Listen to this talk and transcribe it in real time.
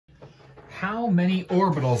How many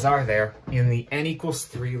orbitals are there in the n equals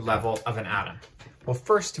 3 level of an atom? Well,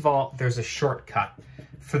 first of all, there's a shortcut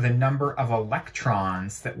for the number of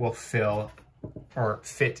electrons that will fill or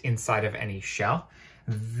fit inside of any shell.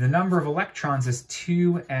 The number of electrons is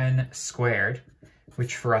 2n squared,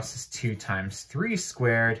 which for us is 2 times 3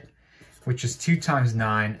 squared, which is 2 times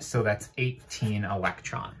 9, so that's 18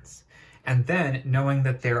 electrons. And then, knowing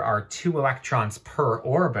that there are 2 electrons per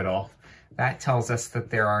orbital, that tells us that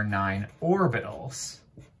there are 9 orbitals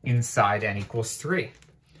inside n equals 3.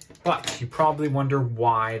 But you probably wonder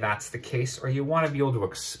why that's the case, or you want to be able to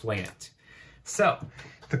explain it. So,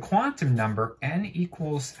 the quantum number n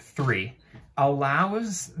equals 3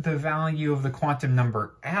 allows the value of the quantum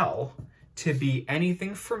number L to be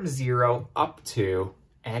anything from 0 up to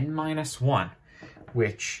n minus 1,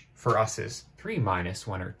 which for us is 3 minus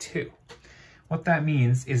 1, or 2. What that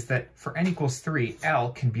means is that for n equals 3,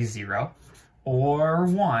 L can be 0, or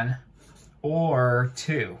 1, or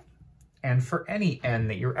 2. And for any n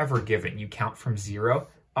that you're ever given, you count from 0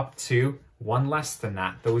 up to 1 less than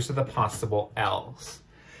that. Those are the possible L's.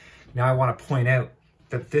 Now I want to point out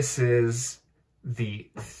that this is the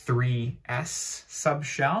 3s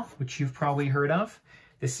subshell, which you've probably heard of.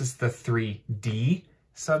 This is the 3d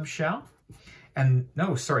subshell. And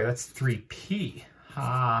no, sorry, that's 3p.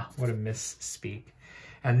 Ah, what a misspeak.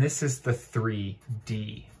 And this is the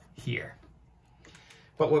 3d here.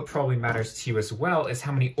 But what probably matters to you as well is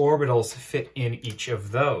how many orbitals fit in each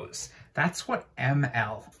of those. That's what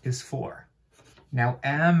ml is for. Now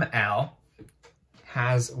ml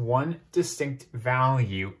has one distinct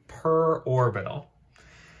value per orbital.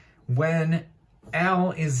 When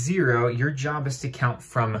L is 0, your job is to count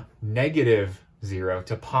from -0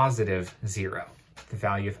 to +0. The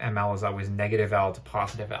value of ml is always -L to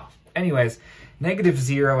 +L. Anyways,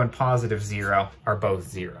 -0 and +0 are both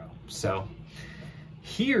 0. So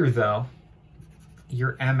here though,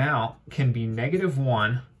 your ml can be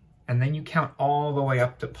 -1, and then you count all the way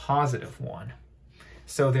up to +1.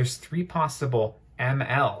 So there's 3 possible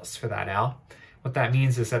mLs for that L. What that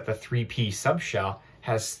means is that the 3p subshell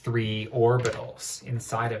has 3 orbitals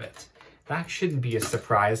inside of it. That shouldn't be a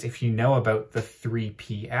surprise if you know about the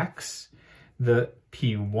 3px, the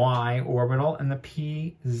py orbital, and the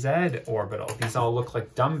pz orbital. These all look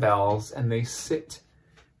like dumbbells, and they sit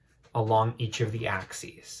along each of the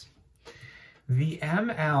axes. The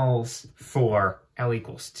mLs for L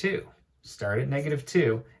equals 2 start at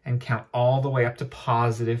 -2 and count all the way up to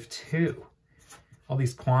 +2. All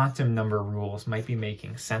these quantum number rules might be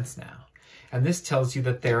making sense now. And this tells you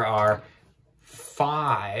that there are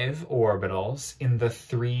 5 orbitals in the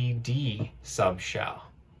 3d subshell.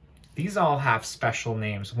 These all have special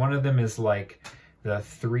names. One of them is like the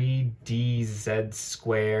 3dz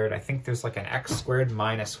squared. I think there's like an x squared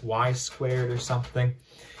minus y squared or something.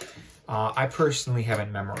 I personally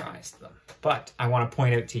haven't memorized them, but I want to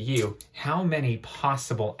point out to you how many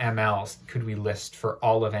possible mLs could we list for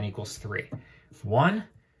all of n equals 3. 1,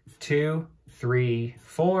 2, 3,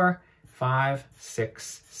 4, 5,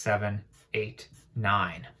 6, 7, 8,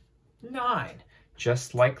 9. 9,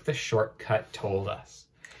 just like the shortcut told us.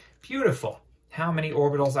 Beautiful. How many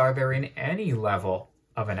orbitals are there in any level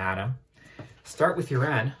of an atom? Start with your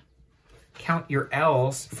n, count your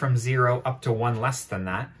L's from 0 up to 1 less than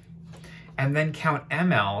that, and then count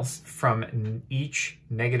mLs from each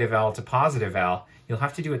 -L to +L. You'll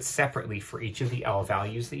have to do it separately for each of the L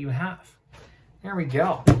values that you have. There we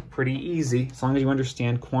go. Pretty easy, as long as you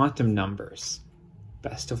understand quantum numbers.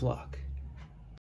 Best of luck.